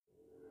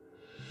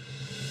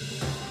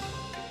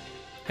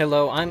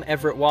Hello, I'm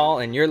Everett Wall,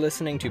 and you're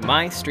listening to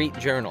My Street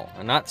Journal,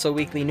 a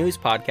not-so-weekly news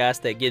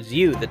podcast that gives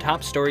you the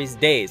top stories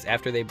days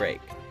after they break.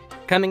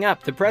 Coming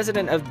up, the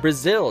president of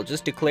Brazil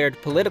just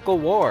declared political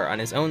war on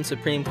his own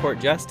Supreme Court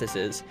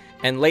justices,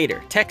 and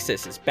later,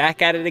 Texas is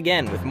back at it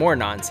again with more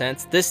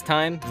nonsense, this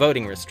time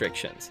voting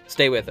restrictions.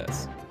 Stay with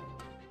us.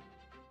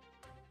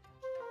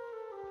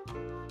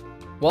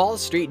 Wall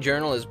Street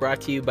Journal is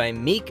brought to you by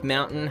Meek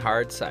Mountain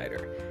Hard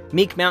Cider.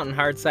 Meek Mountain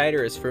Hard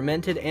Cider is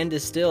fermented and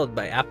distilled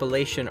by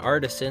Appalachian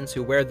artisans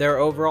who wear their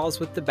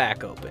overalls with the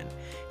back open.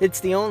 It's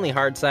the only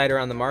hard cider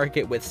on the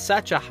market with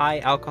such a high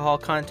alcohol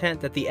content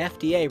that the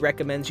FDA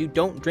recommends you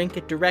don't drink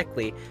it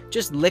directly,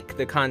 just lick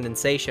the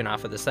condensation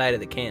off of the side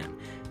of the can.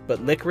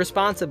 But lick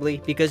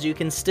responsibly because you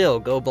can still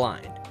go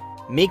blind.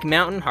 Meek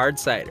Mountain Hard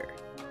Cider.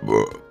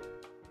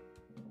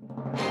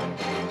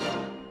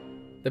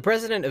 The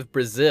president of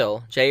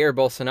Brazil, Jair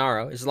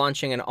Bolsonaro, is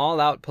launching an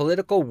all-out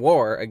political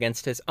war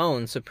against his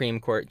own Supreme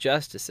Court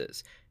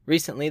justices.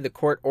 Recently, the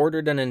court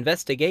ordered an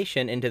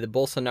investigation into the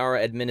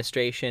Bolsonaro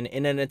administration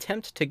in an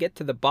attempt to get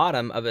to the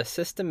bottom of a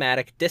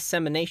systematic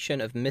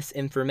dissemination of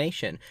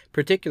misinformation,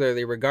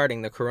 particularly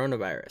regarding the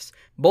coronavirus.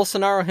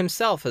 Bolsonaro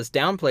himself has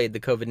downplayed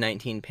the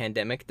COVID-19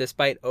 pandemic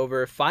despite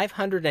over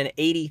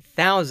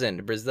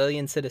 580,000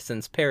 Brazilian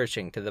citizens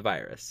perishing to the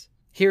virus.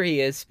 Here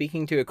he is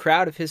speaking to a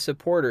crowd of his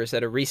supporters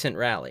at a recent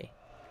rally.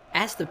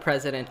 As the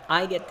president,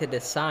 I get to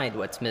decide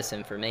what's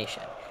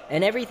misinformation.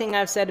 And everything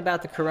I've said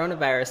about the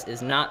coronavirus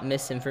is not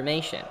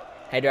misinformation.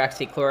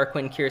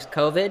 Hydroxychloroquine cures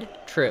COVID?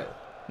 True.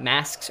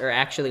 Masks are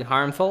actually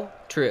harmful?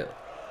 True.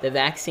 The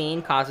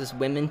vaccine causes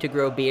women to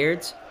grow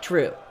beards?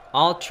 True.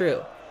 All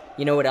true.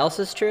 You know what else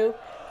is true?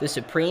 The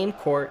Supreme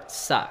Court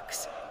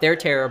sucks. They're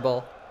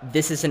terrible.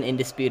 This is an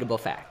indisputable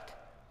fact.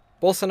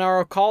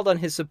 Bolsonaro called on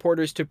his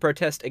supporters to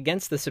protest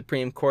against the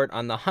Supreme Court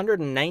on the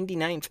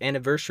 199th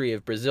anniversary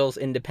of Brazil's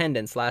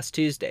independence last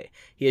Tuesday.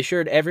 He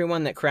assured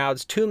everyone that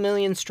crowds 2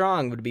 million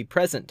strong would be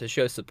present to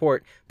show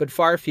support, but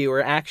far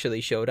fewer actually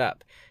showed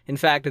up. In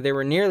fact, there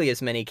were nearly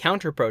as many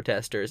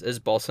counter-protesters as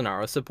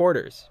Bolsonaro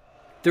supporters.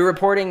 The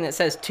reporting that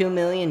says 2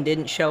 million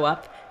didn't show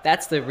up,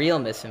 that's the real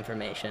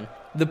misinformation.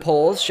 The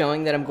polls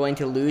showing that I'm going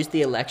to lose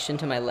the election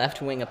to my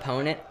left-wing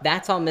opponent,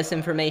 that's all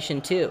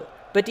misinformation too.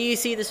 But do you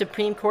see the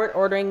Supreme Court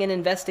ordering an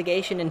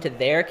investigation into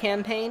their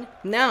campaign?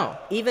 No,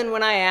 even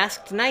when I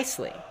asked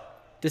nicely.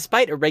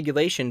 Despite a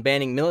regulation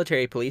banning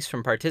military police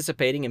from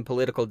participating in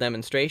political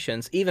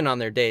demonstrations, even on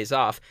their days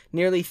off,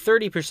 nearly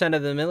 30%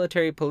 of the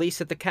military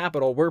police at the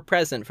Capitol were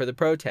present for the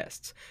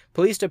protests.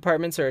 Police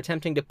departments are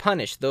attempting to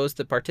punish those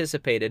that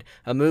participated,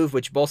 a move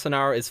which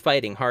Bolsonaro is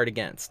fighting hard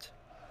against.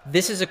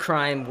 This is a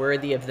crime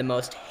worthy of the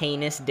most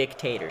heinous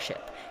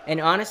dictatorship. And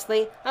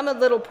honestly, I'm a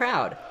little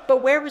proud.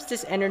 But where was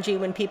this energy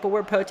when people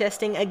were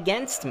protesting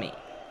against me?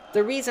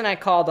 The reason I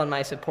called on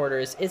my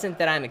supporters isn't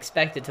that I'm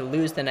expected to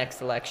lose the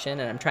next election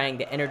and I'm trying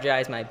to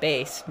energize my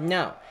base.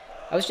 No.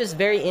 I was just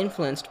very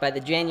influenced by the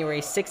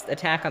January 6th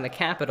attack on the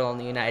Capitol in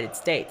the United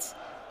States.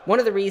 One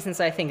of the reasons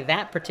I think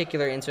that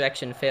particular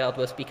insurrection failed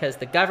was because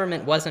the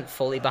government wasn't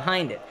fully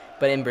behind it.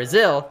 But in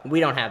Brazil,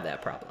 we don't have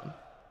that problem.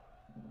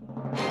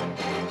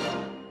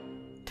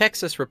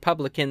 Texas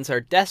Republicans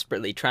are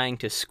desperately trying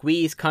to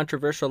squeeze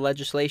controversial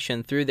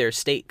legislation through their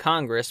state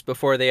Congress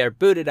before they are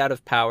booted out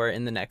of power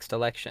in the next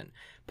election.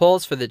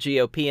 Polls for the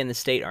GOP in the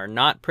state are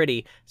not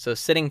pretty, so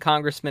sitting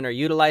congressmen are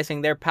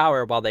utilizing their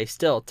power while they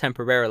still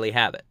temporarily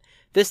have it.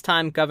 This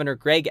time, Governor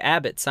Greg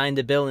Abbott signed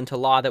a bill into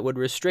law that would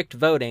restrict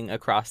voting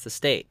across the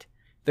state.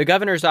 The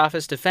governor's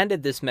office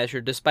defended this measure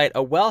despite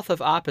a wealth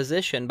of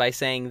opposition by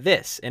saying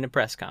this in a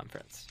press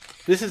conference.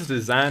 This is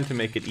designed to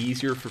make it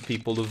easier for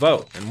people to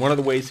vote, and one of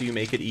the ways that you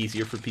make it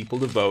easier for people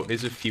to vote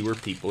is if fewer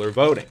people are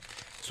voting.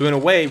 So in a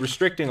way,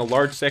 restricting a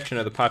large section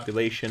of the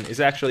population is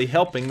actually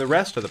helping the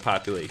rest of the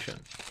population,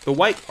 the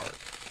white part.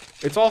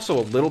 It's also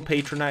a little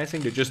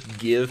patronizing to just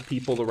give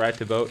people the right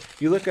to vote.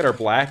 You look at our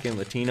Black and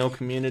Latino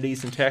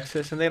communities in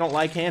Texas, and they don't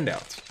like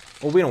handouts.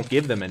 Well, we don't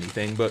give them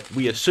anything, but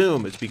we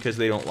assume it's because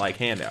they don't like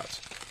handouts.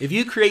 If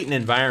you create an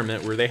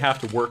environment where they have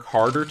to work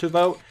harder to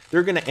vote,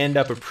 they're going to end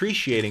up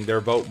appreciating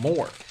their vote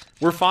more.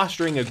 We're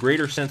fostering a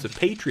greater sense of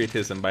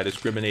patriotism by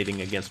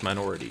discriminating against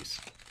minorities.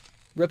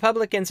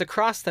 Republicans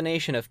across the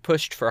nation have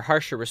pushed for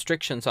harsher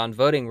restrictions on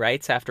voting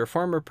rights after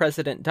former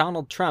President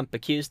Donald Trump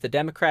accused the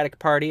Democratic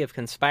Party of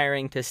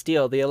conspiring to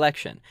steal the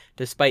election.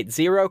 Despite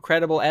zero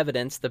credible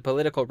evidence, the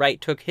political right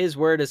took his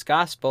word as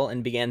gospel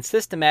and began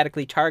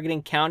systematically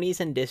targeting counties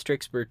and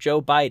districts where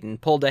Joe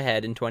Biden pulled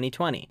ahead in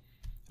 2020.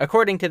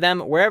 According to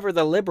them, wherever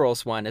the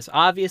liberals won is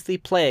obviously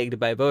plagued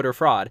by voter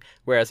fraud,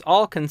 whereas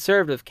all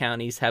conservative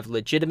counties have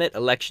legitimate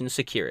election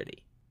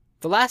security.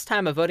 The last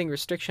time a voting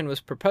restriction was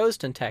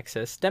proposed in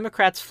Texas,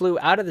 Democrats flew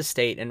out of the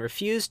state and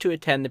refused to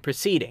attend the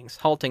proceedings,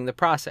 halting the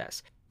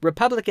process.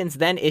 Republicans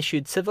then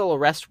issued civil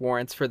arrest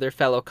warrants for their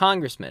fellow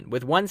congressmen,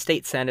 with one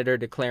state senator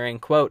declaring,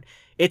 quote,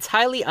 "It's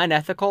highly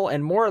unethical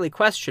and morally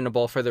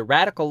questionable for the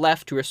radical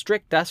left to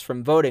restrict us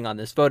from voting on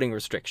this voting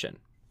restriction."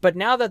 But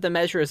now that the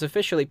measure is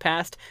officially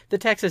passed, the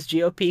Texas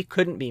GOP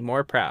couldn't be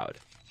more proud.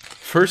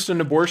 First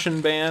an abortion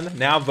ban,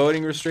 now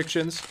voting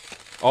restrictions.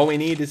 All we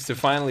need is to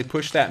finally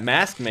push that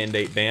mask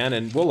mandate ban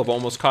and we'll have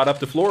almost caught up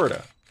to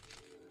Florida.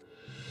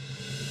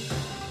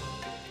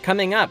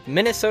 Coming up,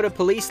 Minnesota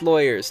police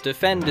lawyers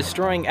defend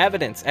destroying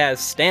evidence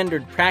as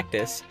standard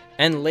practice,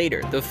 and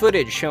later, the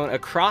footage shown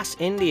across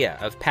India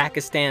of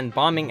Pakistan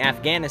bombing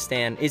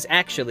Afghanistan is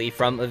actually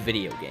from a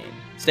video game.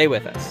 Stay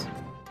with us.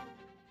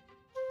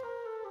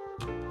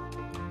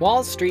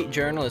 Wall Street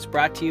Journal is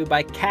brought to you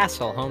by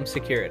Castle Home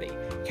Security.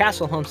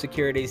 Castle Home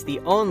Security is the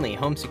only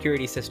home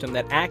security system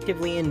that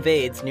actively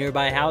invades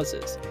nearby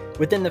houses.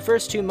 Within the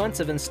first 2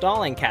 months of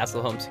installing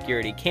Castle Home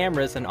Security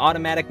cameras and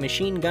automatic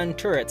machine gun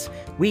turrets,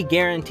 we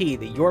guarantee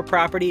that your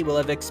property will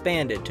have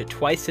expanded to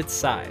twice its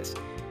size.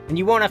 And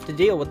you won't have to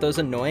deal with those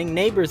annoying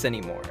neighbors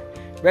anymore.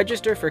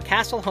 Register for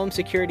Castle Home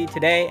Security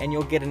today and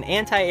you'll get an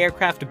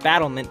anti-aircraft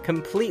battlement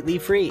completely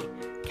free.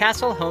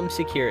 Castle Home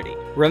Security.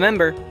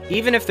 Remember,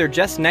 even if they're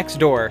just next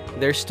door,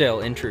 they're still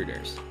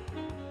intruders.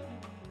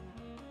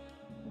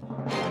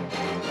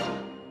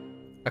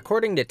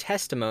 According to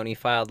testimony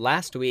filed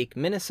last week,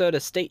 Minnesota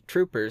state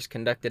troopers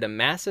conducted a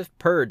massive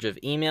purge of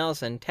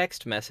emails and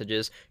text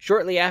messages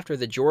shortly after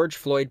the George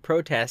Floyd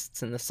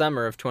protests in the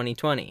summer of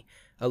 2020.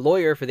 A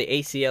lawyer for the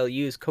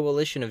ACLU's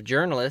Coalition of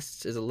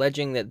Journalists is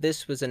alleging that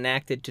this was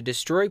enacted to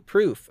destroy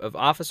proof of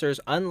officers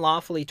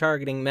unlawfully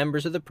targeting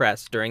members of the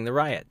press during the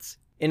riots.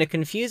 In a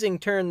confusing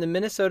turn, the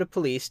Minnesota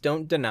police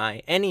don't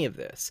deny any of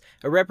this.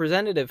 A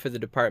representative for the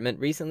department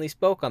recently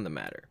spoke on the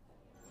matter.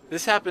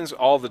 This happens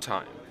all the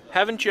time.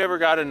 Haven't you ever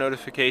got a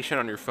notification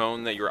on your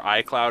phone that your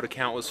iCloud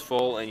account was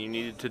full and you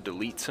needed to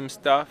delete some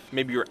stuff?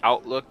 Maybe your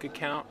Outlook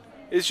account?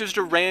 It's just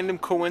a random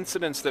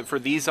coincidence that for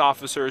these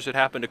officers it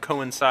happened to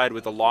coincide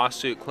with a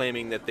lawsuit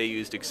claiming that they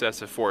used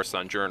excessive force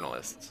on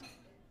journalists.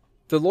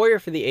 The lawyer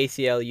for the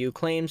ACLU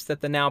claims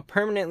that the now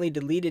permanently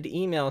deleted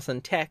emails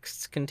and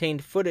texts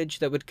contained footage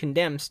that would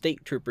condemn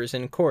state troopers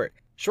in court.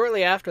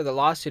 Shortly after the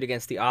lawsuit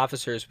against the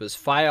officers was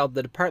filed,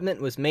 the department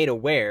was made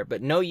aware,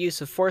 but no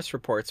use of force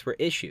reports were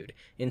issued.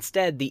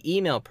 Instead, the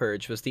email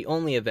purge was the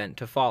only event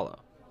to follow.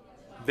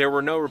 There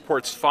were no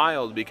reports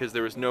filed because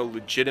there was no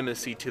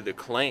legitimacy to the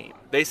claim.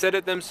 They said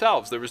it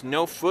themselves, there was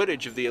no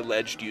footage of the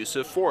alleged use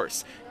of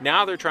force.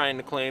 Now they're trying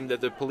to claim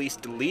that the police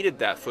deleted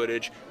that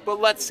footage, but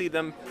let's see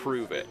them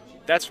prove it.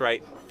 That's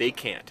right, they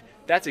can't.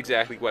 That's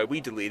exactly why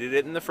we deleted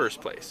it in the first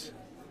place.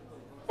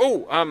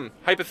 Oh,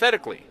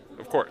 hypothetically,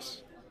 of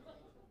course.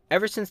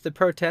 Ever since the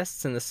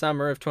protests in the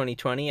summer of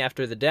 2020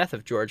 after the death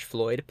of George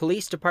Floyd,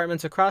 police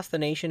departments across the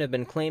nation have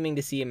been claiming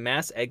to see a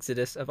mass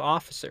exodus of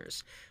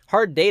officers.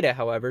 Hard data,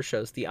 however,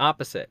 shows the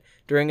opposite.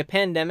 During a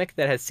pandemic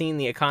that has seen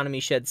the economy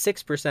shed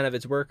 6% of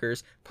its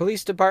workers,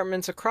 police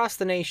departments across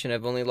the nation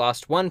have only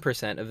lost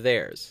 1% of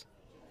theirs.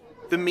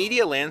 The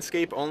media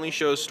landscape only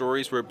shows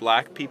stories where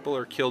black people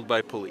are killed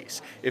by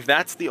police. If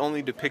that's the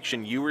only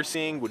depiction you were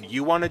seeing, would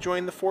you want to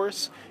join the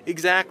force?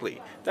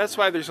 Exactly. That's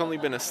why there's only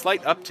been a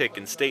slight uptick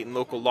in state and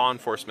local law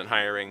enforcement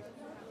hiring.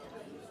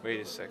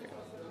 Wait a second.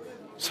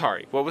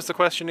 Sorry, what was the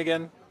question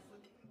again?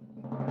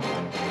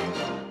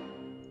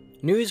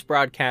 News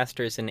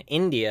broadcasters in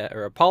India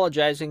are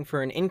apologizing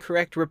for an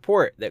incorrect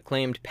report that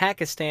claimed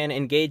Pakistan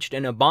engaged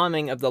in a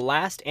bombing of the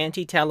last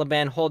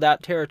anti-Taliban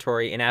holdout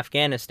territory in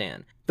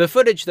Afghanistan. The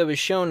footage that was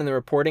shown in the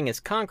reporting as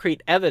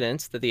concrete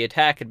evidence that the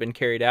attack had been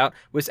carried out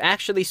was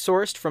actually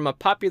sourced from a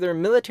popular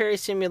military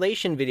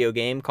simulation video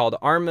game called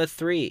Arma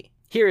 3.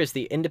 Here is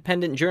the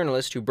independent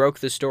journalist who broke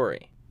the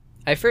story.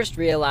 I first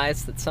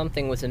realized that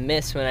something was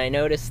amiss when I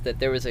noticed that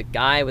there was a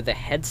guy with a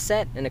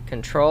headset and a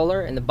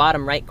controller in the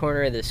bottom right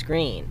corner of the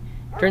screen.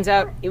 Turns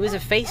out it was a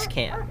face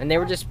cam, and they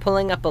were just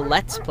pulling up a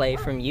Let's Play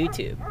from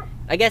YouTube.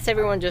 I guess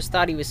everyone just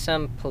thought he was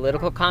some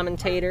political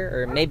commentator,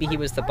 or maybe he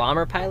was the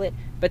bomber pilot,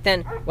 but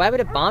then why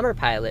would a bomber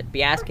pilot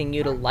be asking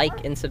you to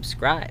like and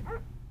subscribe?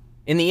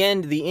 In the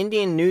end, the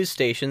Indian news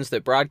stations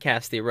that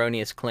broadcast the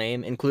erroneous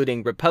claim,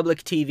 including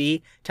Republic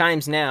TV,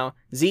 Times Now,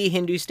 Zee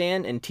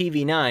Hindustan, and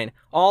TV9,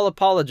 all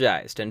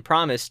apologized and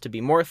promised to be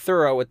more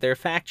thorough with their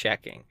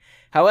fact-checking.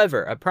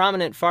 However, a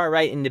prominent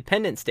far-right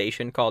independent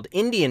station called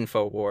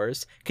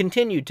Indianfowars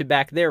continued to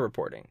back their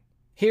reporting.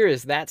 Here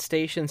is that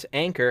station's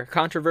anchor,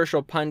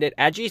 controversial pundit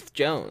Ajith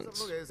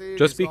Jones.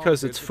 Just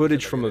because it's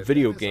footage from a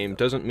video game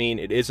doesn't mean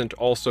it isn't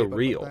also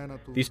real.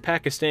 These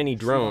Pakistani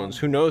drones,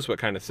 who knows what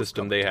kind of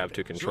system they have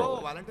to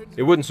control it.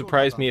 It wouldn't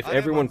surprise me if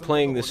everyone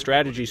playing this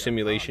strategy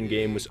simulation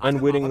game was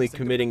unwittingly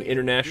committing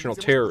international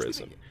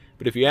terrorism.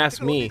 But if you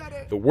ask me,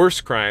 the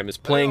worst crime is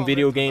playing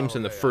video games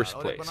in the first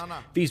place.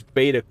 These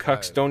beta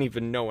cucks don't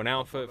even know an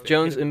alpha.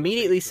 Jones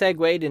immediately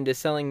segued into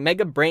selling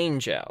Mega Brain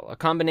Gel, a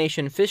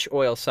combination fish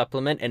oil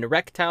supplement and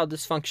erectile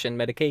dysfunction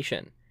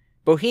medication.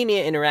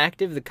 Bohemia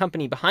Interactive, the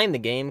company behind the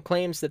game,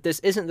 claims that this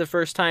isn't the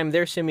first time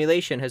their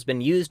simulation has been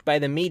used by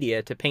the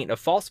media to paint a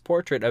false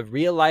portrait of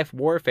real-life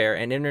warfare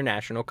and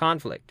international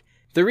conflict.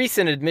 The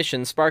recent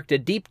admission sparked a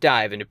deep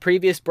dive into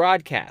previous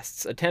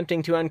broadcasts,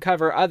 attempting to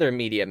uncover other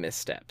media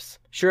missteps.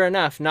 Sure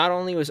enough, not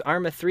only was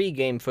Arma 3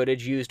 game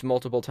footage used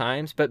multiple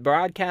times, but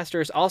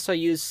broadcasters also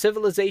used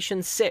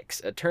Civilization VI,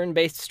 a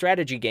turn-based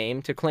strategy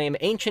game, to claim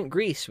ancient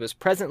Greece was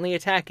presently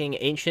attacking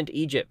ancient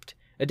Egypt.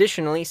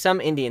 Additionally,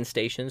 some Indian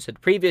stations had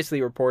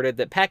previously reported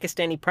that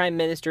Pakistani Prime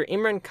Minister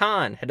Imran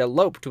Khan had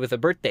eloped with a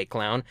birthday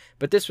clown,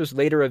 but this was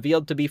later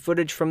revealed to be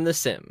footage from The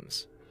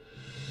Sims.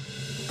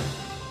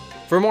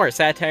 For more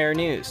satire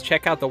news,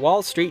 check out the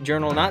Wall Street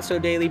Journal Not So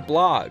Daily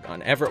blog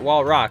on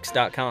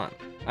EverettWallRocks.com.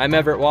 I'm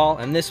Everett Wall,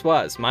 and this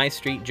was My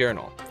Street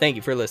Journal. Thank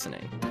you for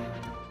listening.